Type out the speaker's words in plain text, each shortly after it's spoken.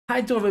Hi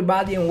to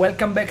everybody and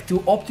welcome back to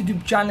Opto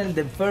channel,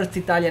 the first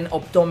Italian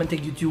optometric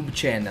YouTube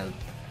channel.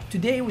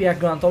 Today we are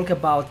going to talk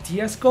about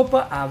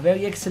Tearscope, a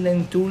very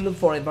excellent tool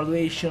for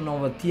evaluation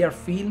of tear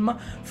film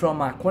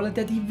from a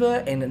qualitative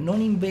and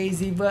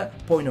non-invasive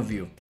point of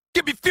view.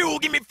 Give me fuel,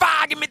 give me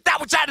fire, give me that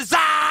which I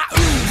desire.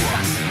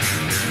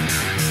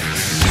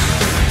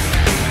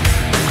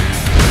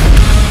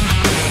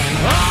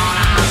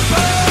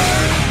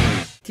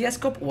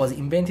 Tearscope was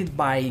invented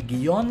by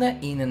Guillaume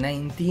in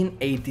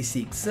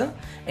 1986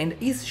 and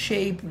its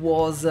shape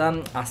was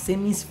a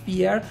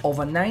semi-sphere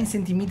of 9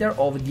 cm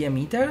of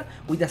diameter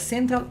with a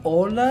central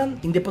hole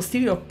in the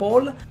posterior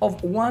pole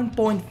of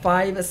 1.5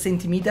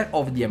 cm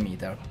of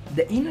diameter.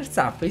 The inner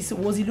surface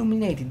was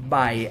illuminated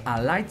by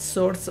a light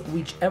source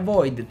which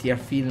avoided tear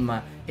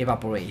film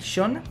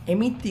evaporation,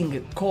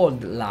 emitting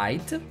cold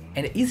light,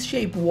 and its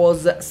shape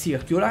was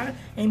circular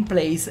and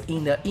placed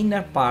in the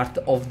inner part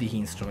of the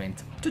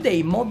instrument.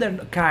 Today,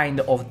 modern kind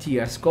of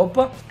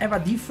Tearscope have a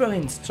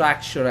different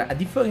structure, a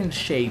different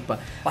shape,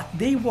 but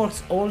they work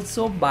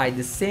also by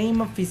the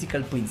same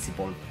physical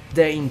principle,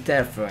 the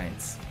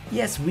interference.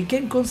 Yes, we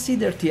can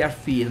consider tear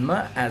film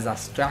as a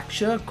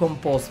structure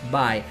composed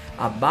by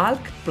a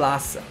bulk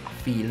plus a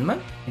film,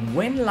 and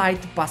when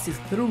light passes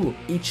through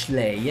each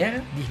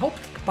layer, the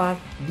optic path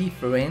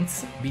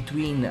difference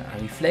between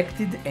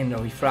reflected and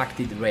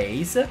refracted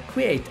rays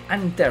create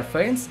an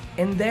interference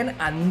and then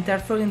an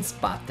interference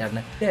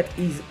pattern that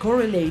is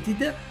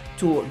correlated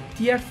to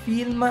tear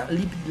film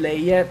lipid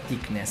layer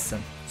thickness.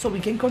 So we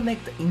can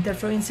connect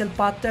interferential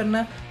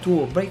pattern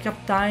to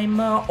breakup time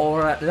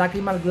or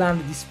lacrimal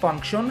gland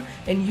dysfunction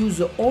and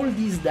use all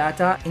these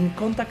data in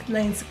contact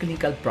lens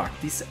clinical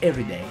practice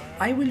every day.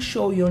 I will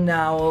show you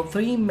now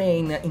 3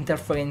 main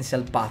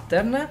interferential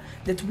patterns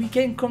that we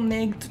can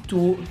connect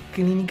to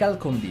clinical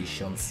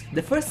conditions.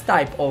 The first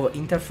type of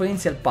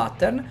interferential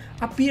pattern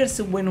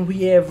appears when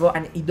we have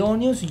an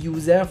idoneous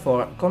user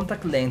for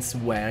contact lens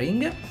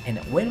wearing and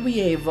when we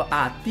have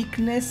a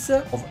thickness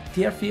of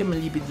tear film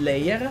lipid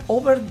layer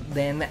over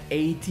than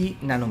 80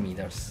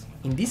 nanometers.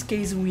 In this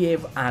case we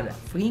have a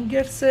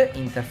fringers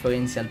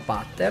interferential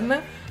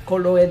pattern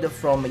colored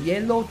from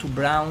yellow to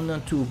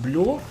brown to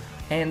blue,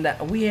 and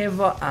we have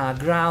a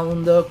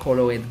ground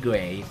colored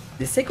gray.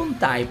 The second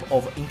type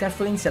of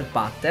interferential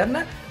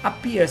pattern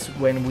appears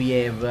when we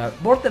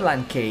have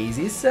borderline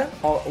cases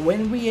or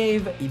when we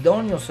have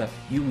idoneous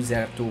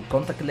user to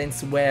contact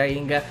lens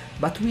wearing,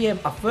 but we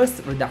have a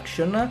first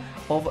reduction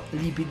of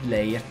lipid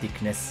layer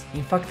thickness.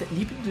 In fact,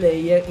 lipid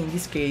layer in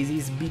this case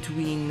is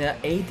between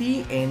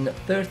 80 and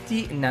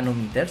 30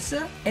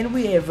 nanometers, and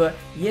we have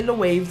yellow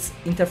waves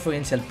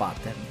interferential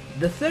pattern.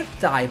 The third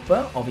type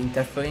of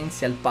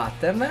interferential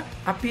pattern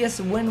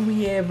appears when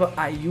we have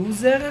a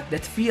user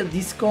that feels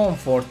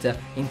discomfort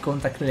in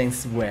contact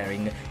lens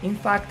wearing. In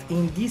fact,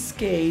 in this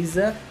case,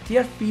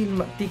 tear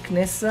film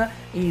thickness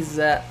is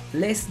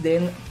less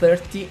than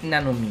 30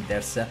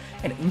 nanometers.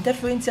 An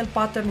interferential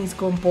pattern is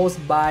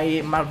composed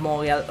by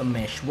marmoreal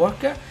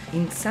meshwork.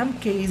 In some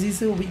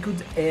cases, we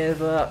could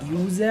have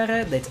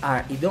users that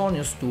are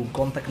idoneous to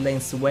contact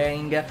lens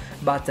wearing,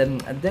 but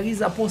there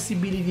is a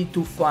possibility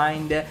to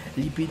find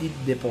lipid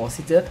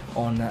deposit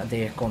on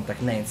their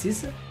contact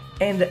lenses.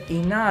 And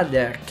in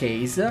other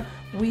case,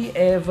 we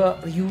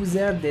have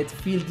users that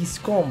feel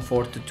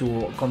discomfort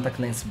to contact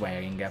lens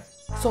wearing.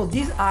 So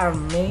these are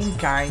main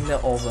kind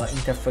of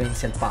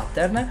interferential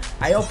pattern.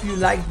 I hope you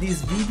like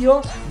this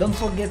video. Don't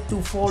forget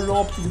to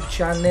follow Opto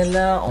channel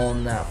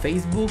on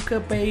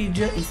Facebook page,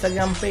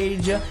 Instagram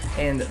page,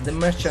 and the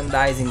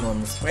merchandising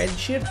on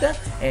spreadsheet.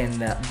 And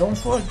don't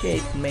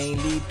forget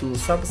mainly to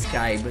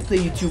subscribe to the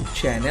YouTube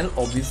channel,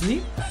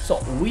 obviously.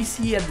 So we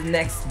see you at the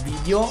next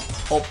video,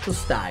 Opto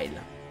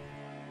style.